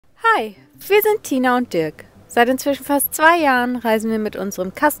Hi, wir sind Tina und Dirk. Seit inzwischen fast 2 Jahren reisen wir mit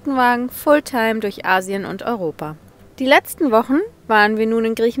unserem Kastenwagen Fulltime durch Asien und Europa. Die letzten Wochen waren wir nun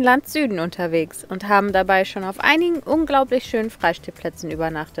in Griechenlands Süden unterwegs und haben dabei schon auf einigen unglaublich schönen Freistehplätzen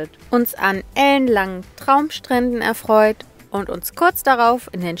übernachtet, uns an ellenlangen Traumstränden erfreut und uns kurz darauf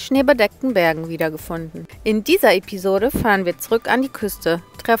in den schneebedeckten Bergen wiedergefunden. In dieser Episode fahren wir zurück an die Küste,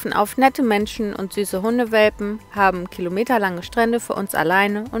 treffen auf nette Menschen und süße Hundewelpen, haben kilometerlange Strände für uns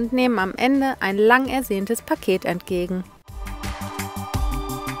alleine und nehmen am Ende ein lang ersehntes Paket entgegen.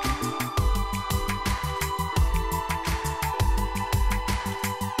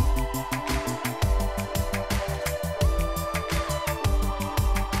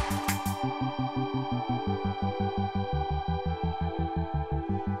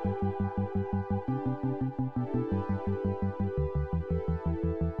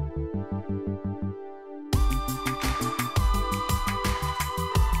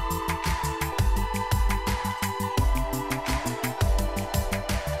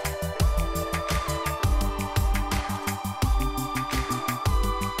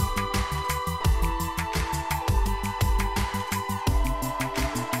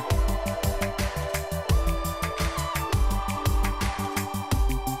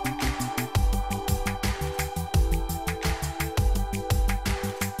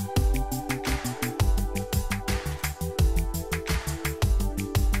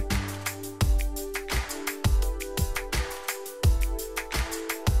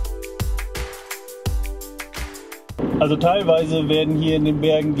 Also teilweise werden hier in den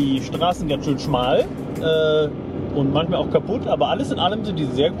Bergen die Straßen ganz schön schmal und manchmal auch kaputt, aber alles in allem sind die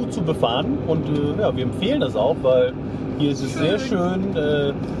sehr gut zu befahren und ja, wir empfehlen das auch, weil hier ist es sehr schön,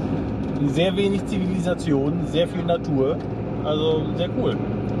 sehr wenig Zivilisation, sehr viel Natur, also sehr cool.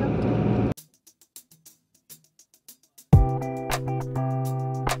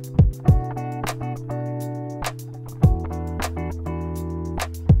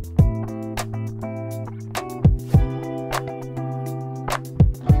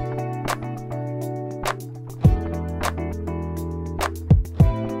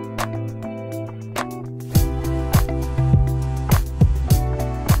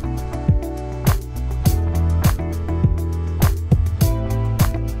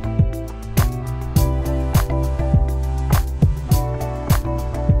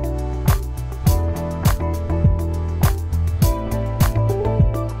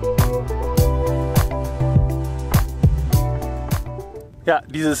 Ja,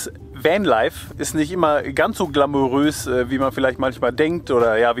 dieses Vanlife ist nicht immer ganz so glamourös, wie man vielleicht manchmal denkt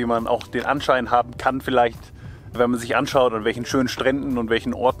oder ja, wie man auch den Anschein haben kann vielleicht, wenn man sich anschaut, an welchen schönen Stränden und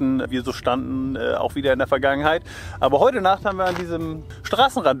welchen Orten wir so standen, auch wieder in der Vergangenheit. Aber heute Nacht haben wir an diesem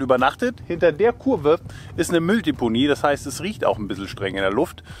Straßenrand übernachtet. Hinter der Kurve ist eine Mülldeponie, das heißt, es riecht auch ein bisschen streng in der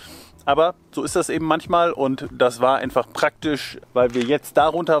Luft. Aber so ist das eben manchmal und das war einfach praktisch, weil wir jetzt da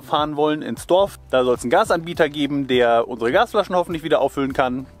runterfahren wollen ins Dorf. Da soll es einen Gasanbieter geben, der unsere Gasflaschen hoffentlich wieder auffüllen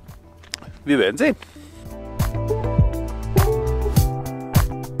kann. Wir werden sehen.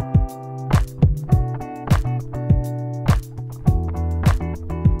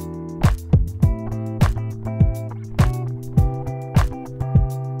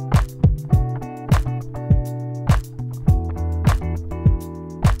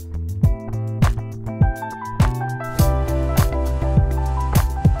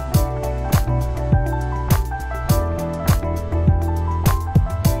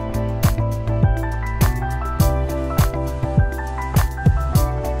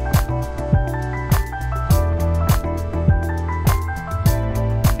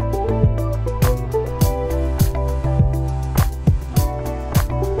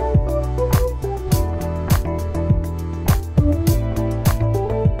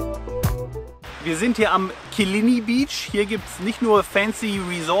 Wir sind hier am Kyllini Beach. Hier gibt es nicht nur fancy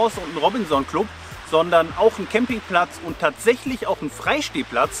Resorts und einen Robinson Club, sondern auch einen Campingplatz und tatsächlich auch einen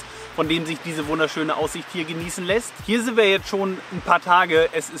Freistehplatz, von dem sich diese wunderschöne Aussicht hier genießen lässt. Hier sind wir jetzt schon ein paar Tage.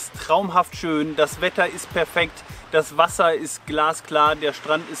 Es ist traumhaft schön, das Wetter ist perfekt, das Wasser ist glasklar, der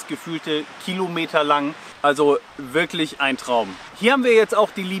Strand ist gefühlte Kilometer lang. Also wirklich ein Traum. Hier haben wir jetzt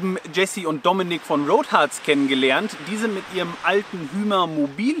auch die lieben Jessie und Dominik von Roadhearts kennengelernt. Die sind mit ihrem alten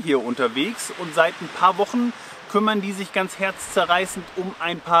Wohnmobil hier unterwegs und seit ein paar Wochen kümmern die sich ganz herzzerreißend um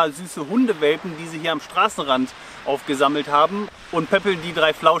ein paar süße Hundewelpen, die sie hier am Straßenrand aufgesammelt haben und peppeln die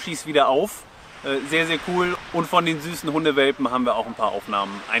 3 Flauschis wieder auf. Sehr, sehr cool. Und von den süßen Hundewelpen haben wir auch ein paar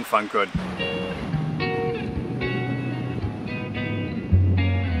Aufnahmen einfangen können.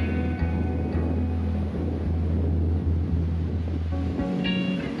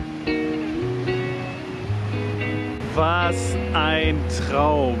 Was Ein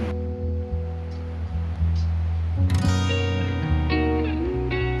Traum.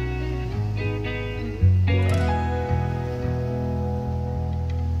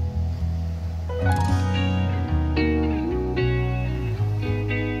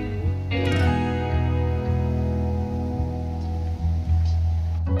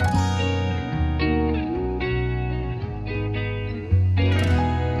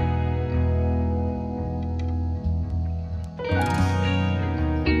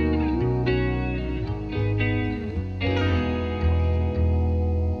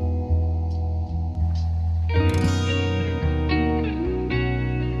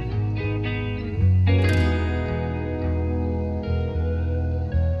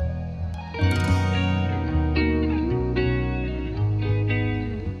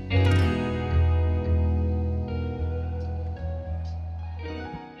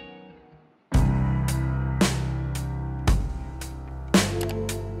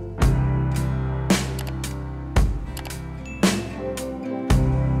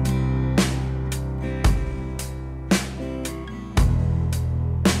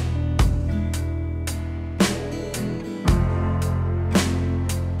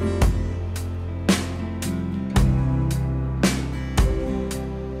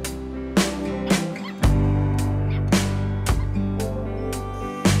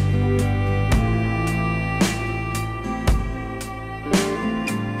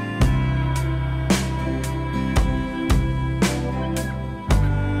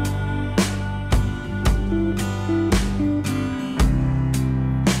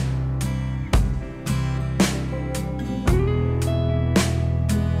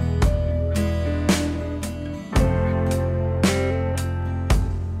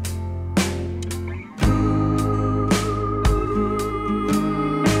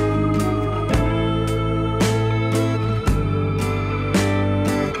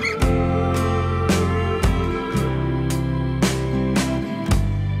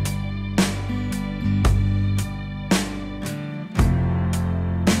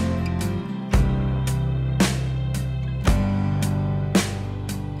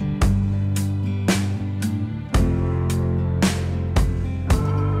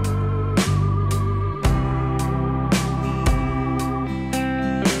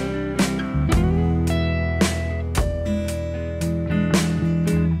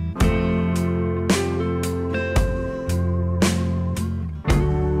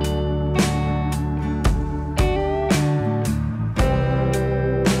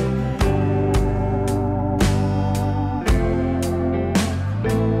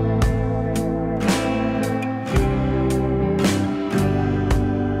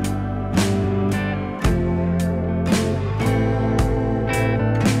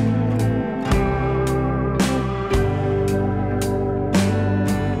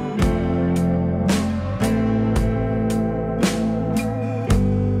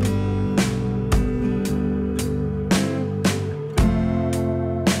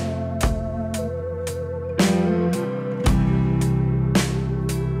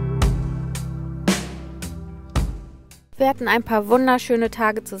 Wir hatten ein paar wunderschöne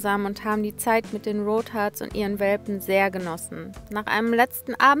Tage zusammen und haben die Zeit mit den Roadhearts und ihren Welpen sehr genossen. Nach einem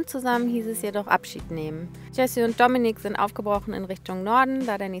letzten Abend zusammen hieß es jedoch Abschied nehmen. Jessie und Dominik sind aufgebrochen in Richtung Norden,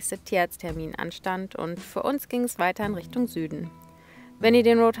 da der nächste Tierarzttermin anstand, und für uns ging es weiter in Richtung Süden. Wenn ihr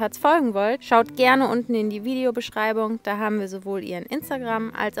den Roadhearts folgen wollt, schaut gerne unten in die Videobeschreibung, da haben wir sowohl ihren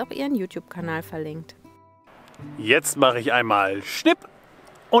Instagram- als auch ihren YouTube-Kanal verlinkt. Jetzt mache ich einmal Schnipp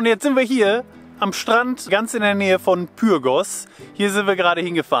und jetzt sind wir hier am Strand, ganz in der Nähe von Pyrgos. Hier sind wir gerade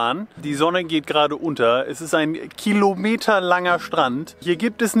hingefahren. Die Sonne geht gerade unter. Es ist ein kilometerlanger Strand. Hier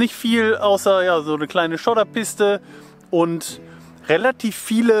gibt es nicht viel, außer ja, so eine kleine Schotterpiste und relativ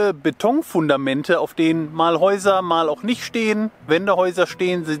viele Betonfundamente, auf denen mal Häuser, mal auch nicht stehen. Wenn da Häuser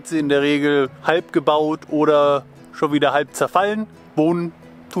stehen, sind sie in der Regel halb gebaut oder schon wieder halb zerfallen. Wohnen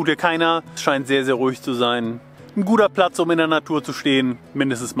tut hier keiner. Es scheint sehr, sehr ruhig zu sein. Ein guter Platz, um in der Natur zu stehen,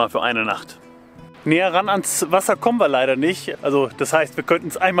 mindestens mal für eine Nacht. Näher ran ans Wasser kommen wir leider nicht. Also das heißt, wir könnten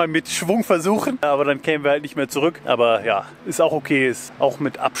es einmal mit Schwung versuchen, aber dann kämen wir halt nicht mehr zurück. Aber ja, ist auch okay, ist auch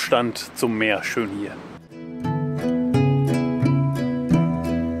mit Abstand zum Meer schön hier.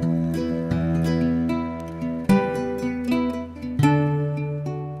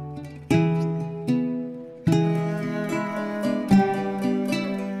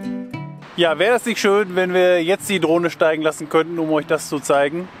 Ja, wäre das nicht schön, wenn wir jetzt die Drohne steigen lassen könnten, um euch das zu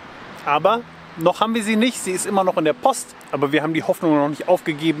zeigen. Aber noch haben wir sie nicht, sie ist immer noch in der Post, aber wir haben die Hoffnung noch nicht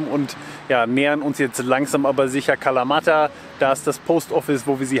aufgegeben und ja, nähern uns jetzt langsam aber sicher Kalamata. Da ist das Post Office,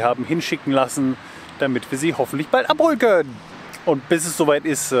 wo wir sie haben hinschicken lassen, damit wir sie hoffentlich bald abholen können. Und bis es soweit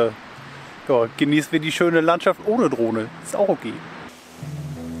ist, ja, genießen wir die schöne Landschaft ohne Drohne. Ist auch okay.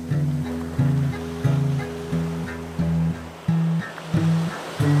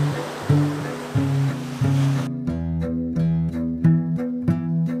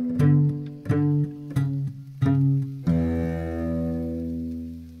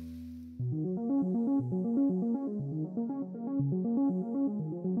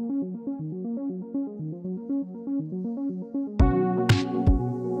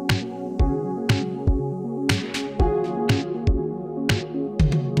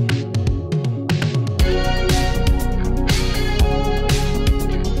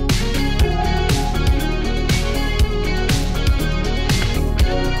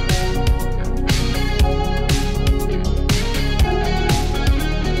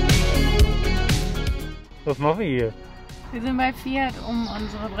 Was machen wir hier? Wir sind bei Fiat, um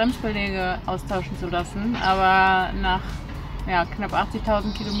unsere Bremsbeläge austauschen zu lassen, aber nach knapp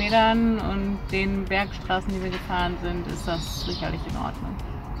 80.000 Kilometern und den Bergstraßen, die wir gefahren sind, ist das sicherlich in Ordnung.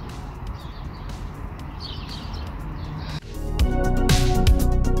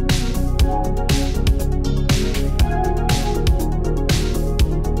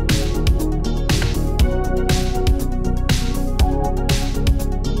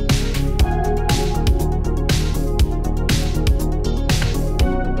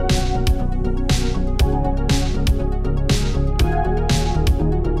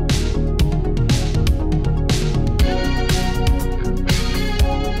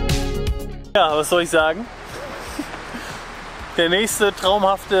 Ja, was soll ich sagen? Der nächste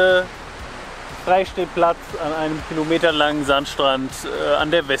traumhafte Freistehplatz an einem kilometerlangen Sandstrand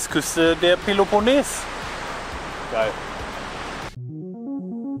an der Westküste der Peloponnes. Geil.